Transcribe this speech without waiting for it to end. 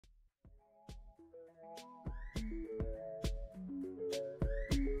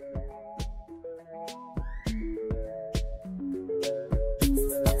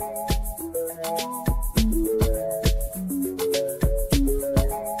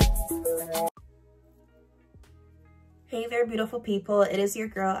Hey there, beautiful people. It is your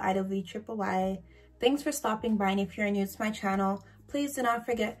girl, IW Thanks for stopping by, and if you're new to my channel, please do not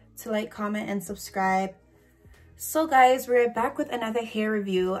forget to like, comment, and subscribe. So guys, we're back with another hair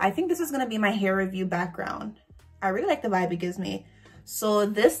review. I think this is going to be my hair review background. I really like the vibe it gives me. So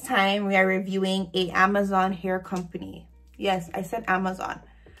this time we are reviewing a Amazon hair company. Yes, I said Amazon.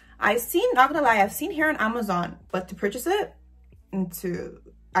 Not gonna lie, I've seen hair on Amazon, but to purchase it,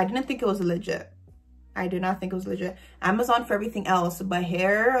 I didn't think it was legit. I did not think it was legit. Amazon for everything else, but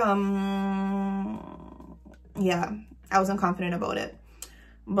hair, yeah, I wasn't confident about it.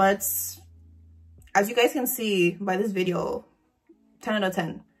 But as you guys can see by this video, 10 out of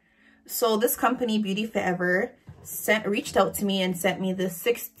 10. So this company, Beauty Forever, reached out to me and sent me this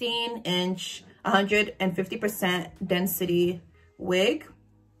 16-inch, 150% density wig.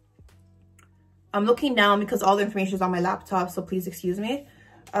 I'm looking down because all the information is on my laptop, so please excuse me.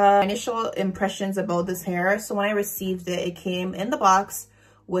 Initial impressions about this hair. So when I received it, it came in the box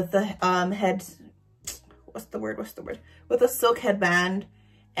with the with a silk headband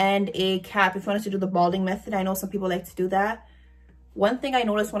and a cap if you wanted to do the balding method. I know some people like to do that. One thing I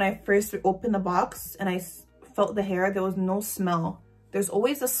noticed when I first opened the box and I felt the hair, there was no smell. There's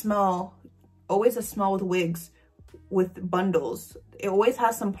always a smell with wigs, with bundles. It always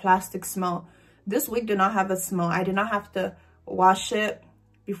has some plastic smell. This wig did not have a smell. I did not have to wash it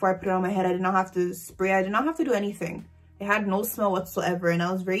before I put it on my head. I did not have to spray. I did not have to do anything. It had no smell whatsoever, and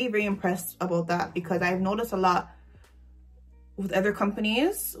I was very, very impressed about that because I've noticed a lot with other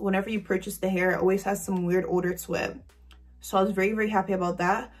companies, whenever you purchase the hair, it always has some weird odor to it. So I was very, very happy about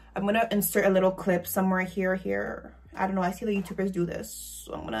that. I'm gonna insert a little clip somewhere here. I don't know, I see the YouTubers do this.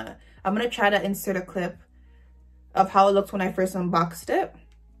 So I'm gonna try to insert a clip of how it looked when I first unboxed it.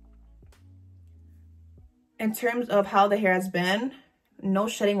 In terms of how the hair has been, no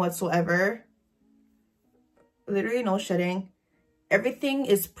shedding whatsoever. Literally no shedding. Everything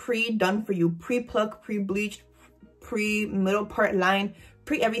is pre-done for you. Pre-plucked, pre-bleached, pre-middle part line,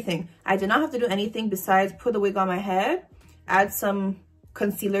 pre-everything. I did not have to do anything besides put the wig on my head, add some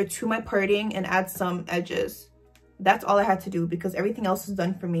concealer to my parting, and add some edges. That's all I had to do because everything else is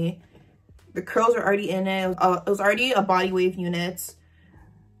done for me. The curls are already in it. It was already a body wave unit.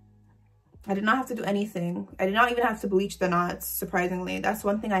 I did not have to do anything. I did not even have to bleach the knots, surprisingly. That's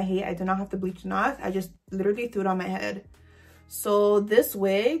one thing I hate. I did not have to bleach the knots. I just literally threw it on my head. So this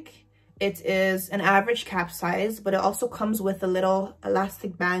wig, it is an average cap size, but it also comes with a little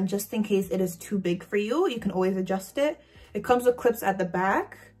elastic band just in case it is too big for you. You can always adjust it. It comes with clips at the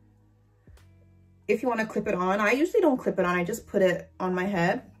back if you want to clip it on. I usually don't clip it on. I just put it on my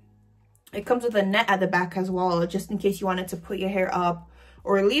head. It comes with a net at the back as well, just in case you wanted to put your hair up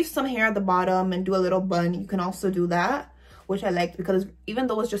or leave some hair at the bottom and do a little bun. You can also do that, which I liked because even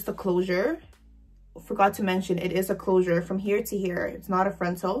though it's just a closure, forgot to mention, it is a closure from here to here. It's not a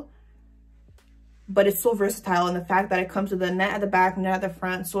frontal, but it's so versatile in the fact that it comes with a net at the back, net at the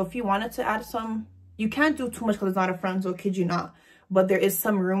front. So if you wanted to add some, you can't do too much because it's not a frontal, kid you not, but there is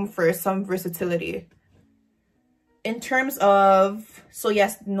some room for some versatility. In terms of, so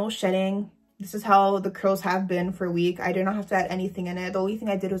yes, no shedding. This is how the curls have been for a week. I did not have to add anything in it. The only thing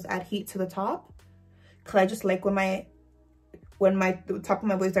I did was add heat to the top because I just like when the top of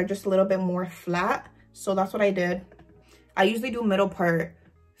my wigs are just a little bit more flat. So that's what I did. I usually do middle part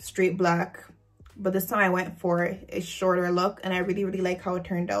straight black, but this time I went for a shorter look and I really, really like how it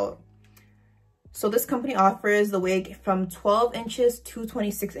turned out. So this company offers the wig from 12 inches to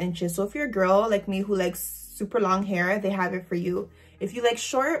 26 inches. So if you're a girl like me who likes super long hair, they have it for you. If you like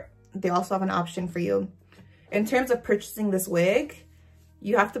short, they also have an option for you. In terms of purchasing this wig,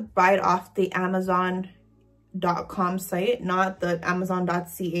 you have to buy it off the Amazon.com site, not the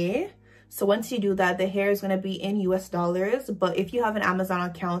Amazon.ca. So once you do that, the hair is going to be in US dollars. But if you have an Amazon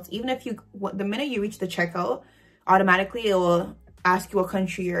account, even if the minute you reach the checkout, automatically it will ask you what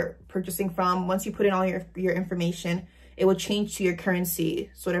country you're purchasing from. Once you put in all your information, it will change to your currency.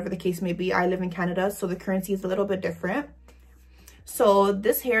 So whatever the case may be, I live in Canada, so the currency is a little bit different. So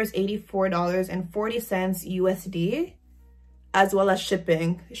this hair is $84.40 USD, as well as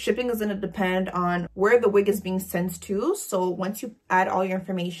shipping. Shipping is going to depend on where the wig is being sent to. So once you add all your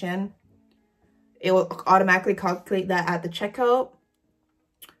information, it will automatically calculate that at the checkout.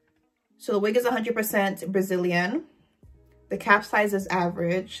 So the wig is 100% Brazilian. The cap size is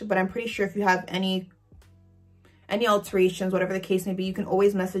average, but I'm pretty sure if you have any alterations, whatever the case may be, you can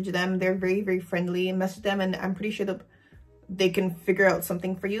always message them. They're very, very friendly. Message them and I'm pretty sure they can figure out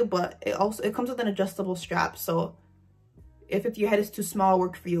something for you. But it comes with an adjustable strap, so if your head is too small,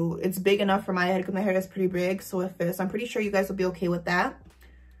 work for you. It's big enough for my head because my hair is pretty big, so I'm pretty sure you guys will be okay with that.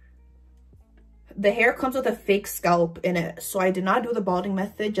 The hair comes with a fake scalp in it, so I did not do the balding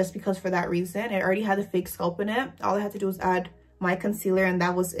method just because for that reason. It already had a fake scalp in it. All I had to do was add my concealer and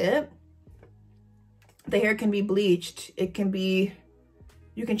that was it. The hair can be bleached. It can be,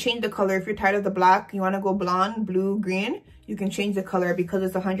 you can change the color. If you're tired of the black, you want to go blonde, blue, green, you can change the color because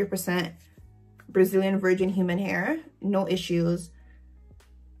it's 100% Brazilian virgin human hair. No issues.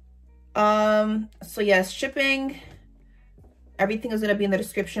 So yes, shipping, everything is going to be in the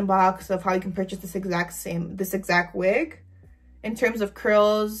description box of how you can purchase this exact wig. In terms of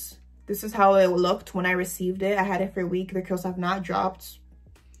curls, this is how it looked when I received it. I had it for a week. The curls have not dropped.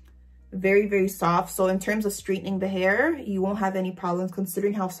 Very, very soft. So in terms of straightening the hair, you won't have any problems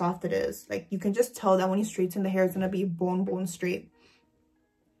considering how soft it is. Like, you can just tell that when you straighten the hair, it's going to be bone straight.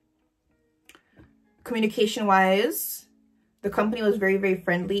 Communication wise, the company was very, very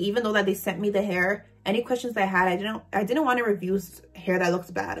friendly. Even though that they sent me the hair, any questions I had, I didn't want to review hair that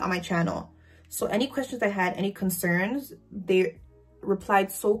looks bad on my channel. So any questions I had, any concerns, they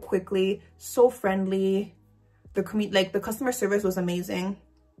replied so quickly, so friendly. The customer service was amazing.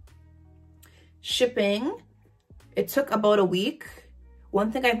 Shipping, it took about a week.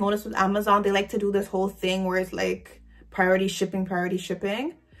 One thing I've noticed with Amazon, they like to do this whole thing where it's like priority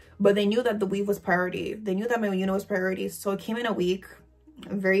shipping. But they knew that the weave was priority. They knew that my unit was priority. So it came in a week.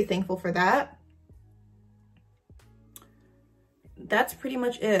 I'm very thankful for that. That's pretty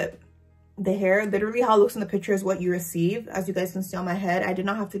much it. The hair, literally how it looks in the picture is what you receive. As you guys can see on my head, I did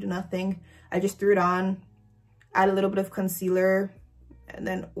not have to do nothing. I just threw it on, add a little bit of concealer, and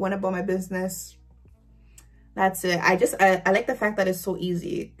then went about my business. That's it. I like the fact that it's so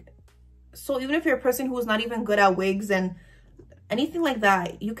easy. So even if you're a person who is not even good at wigs and anything like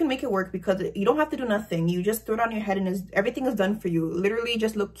that, you can make it work because you don't have to do nothing. You just throw it on your head and everything is done for you. Literally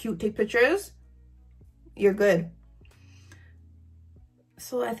just look cute, take pictures, you're good.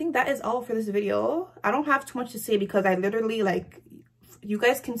 So I think that is all for this video. I don't have too much to say because I literally, like, you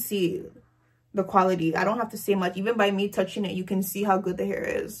guys can see the quality. I don't have to say much. Even by me touching it, you can see how good the hair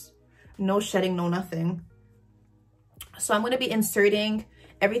is. No shedding, no nothing. So I'm going to be inserting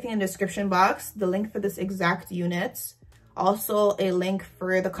everything in the description box, the link for this exact unit, also a link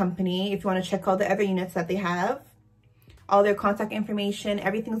for the company if you want to check out the other units that they have, all their contact information.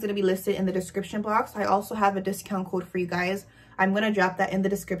 Everything's going to be listed in the description box. I also have a discount code for you guys. I'm going to drop that in the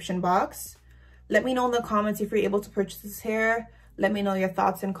description box. Let me know in the comments if you're able to purchase this hair. Let me know your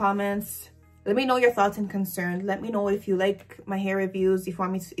thoughts and comments. Let me know your thoughts and concerns. Let me know if you like my hair reviews, if you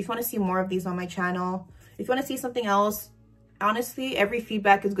want to see more of these on my channel. If you want to see something else, honestly, every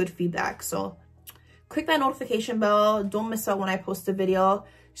feedback is good feedback. So click that notification bell. Don't miss out when I post a video.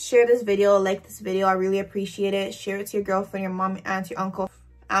 Share this video, like this video. I really appreciate it. Share it to your girlfriend, your mom, aunt, your uncle.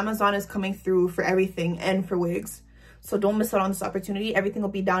 Amazon is coming through for everything and for wigs. So don't miss out on this opportunity. Everything will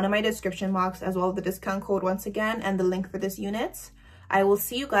be down in my description box, as well as the discount code once again and the link for this unit. I will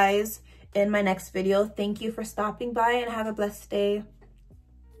see you guys in my next video. Thank you for stopping by and have a blessed day.